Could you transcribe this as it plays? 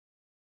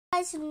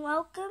guys, and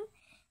welcome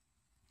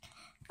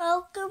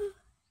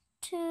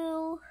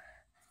to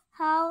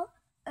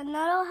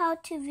another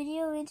how-to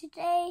video. And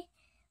today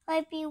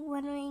might be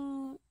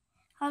wondering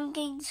how I'm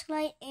getting this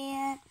light,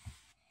 and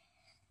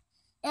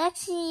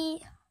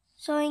actually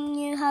showing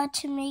you how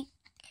to make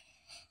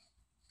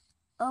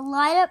a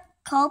light up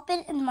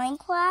carpet in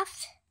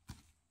Minecraft.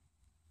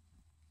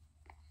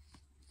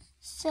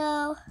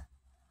 So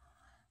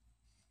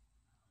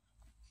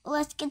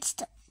let's get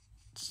started.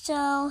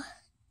 So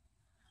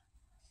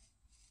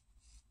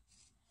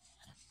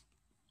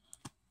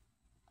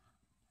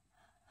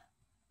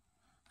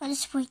I'll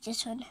just break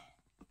this one.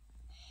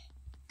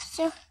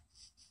 So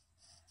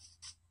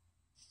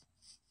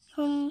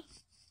you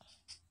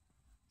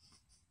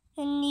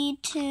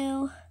need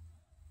to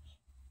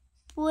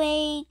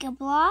break a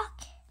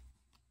block,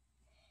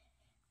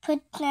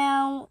 put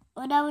down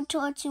whatever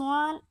torch you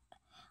want.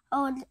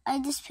 Oh, I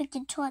just picked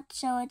a torch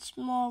so it's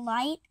more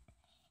light.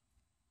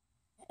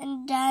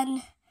 And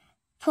then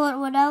put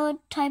whatever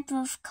type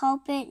of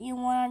carpet you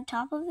want on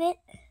top of it.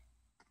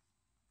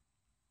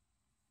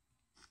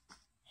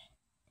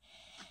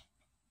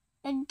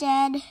 And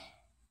then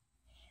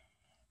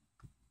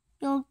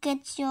you'll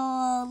get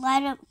your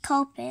light up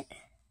carpet.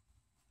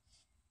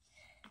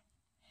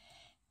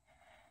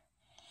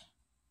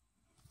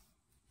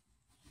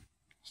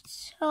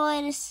 So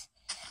I just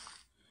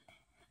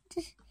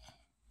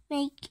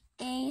make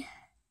a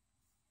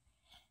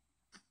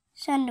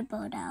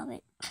thunderbolt out of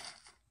it.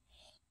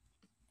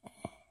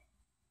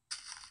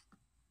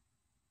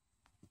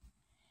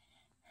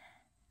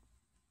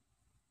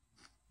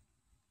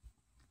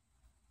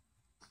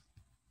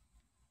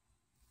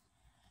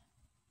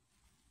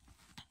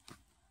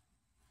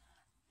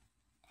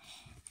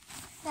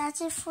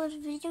 That's it for the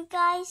video,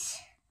 guys.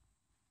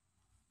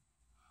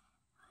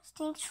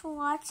 Thanks for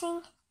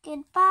watching.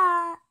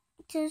 Goodbye.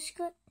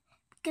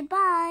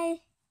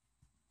 Goodbye.